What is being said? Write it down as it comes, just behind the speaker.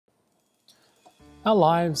Our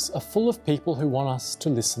lives are full of people who want us to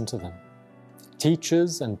listen to them.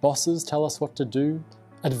 Teachers and bosses tell us what to do,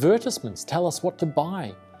 advertisements tell us what to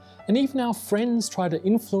buy, and even our friends try to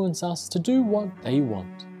influence us to do what they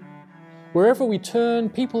want. Wherever we turn,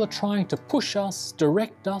 people are trying to push us,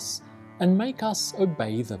 direct us, and make us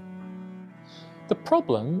obey them. The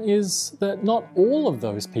problem is that not all of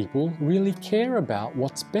those people really care about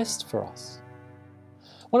what's best for us.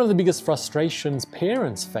 One of the biggest frustrations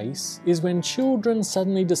parents face is when children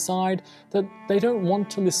suddenly decide that they don't want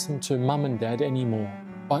to listen to mum and dad anymore,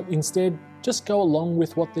 but instead just go along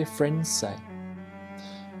with what their friends say.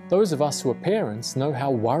 Those of us who are parents know how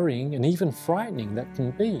worrying and even frightening that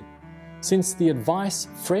can be, since the advice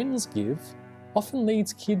friends give often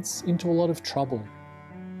leads kids into a lot of trouble.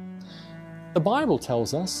 The Bible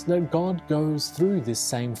tells us that God goes through this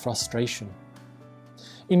same frustration.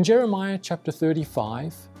 In Jeremiah chapter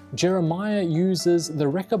 35, Jeremiah uses the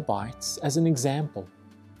Rechabites as an example.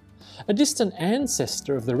 A distant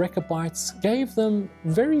ancestor of the Rechabites gave them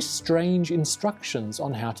very strange instructions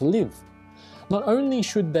on how to live. Not only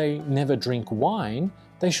should they never drink wine,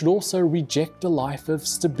 they should also reject a life of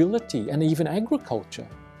stability and even agriculture.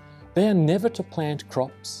 They are never to plant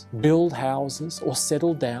crops, build houses, or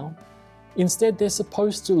settle down. Instead, they're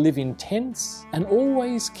supposed to live in tents and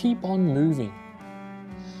always keep on moving.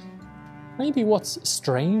 Maybe what's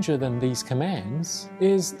stranger than these commands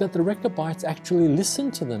is that the Rechabites actually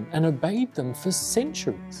listened to them and obeyed them for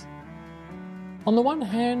centuries. On the one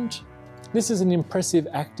hand, this is an impressive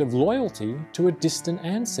act of loyalty to a distant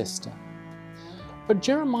ancestor. But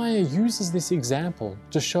Jeremiah uses this example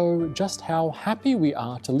to show just how happy we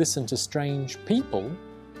are to listen to strange people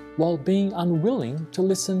while being unwilling to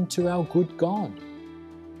listen to our good God.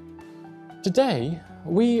 Today,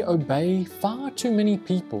 we obey far too many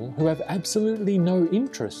people who have absolutely no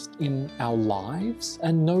interest in our lives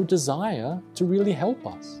and no desire to really help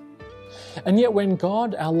us. And yet when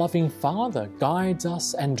God, our loving Father, guides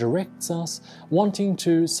us and directs us, wanting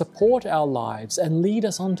to support our lives and lead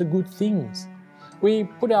us onto good things, we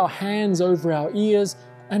put our hands over our ears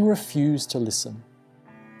and refuse to listen.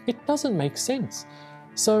 It doesn't make sense,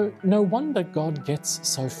 so no wonder God gets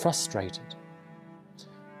so frustrated.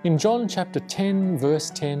 In John chapter 10, verse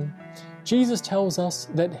 10, Jesus tells us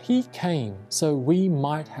that He came so we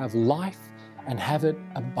might have life and have it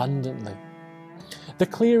abundantly. The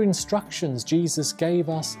clear instructions Jesus gave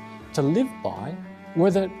us to live by were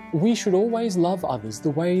that we should always love others the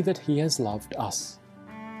way that He has loved us.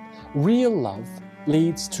 Real love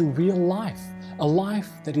leads to real life, a life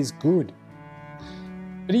that is good.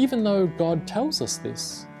 But even though God tells us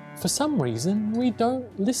this, for some reason we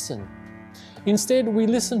don't listen. Instead, we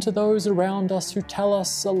listen to those around us who tell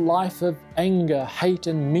us a life of anger, hate,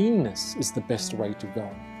 and meanness is the best way to go.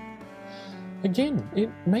 Again,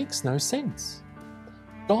 it makes no sense.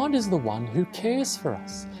 God is the one who cares for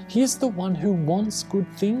us. He is the one who wants good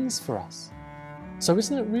things for us. So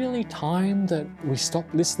isn't it really time that we stop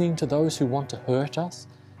listening to those who want to hurt us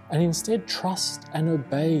and instead trust and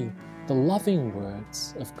obey the loving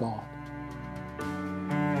words of God?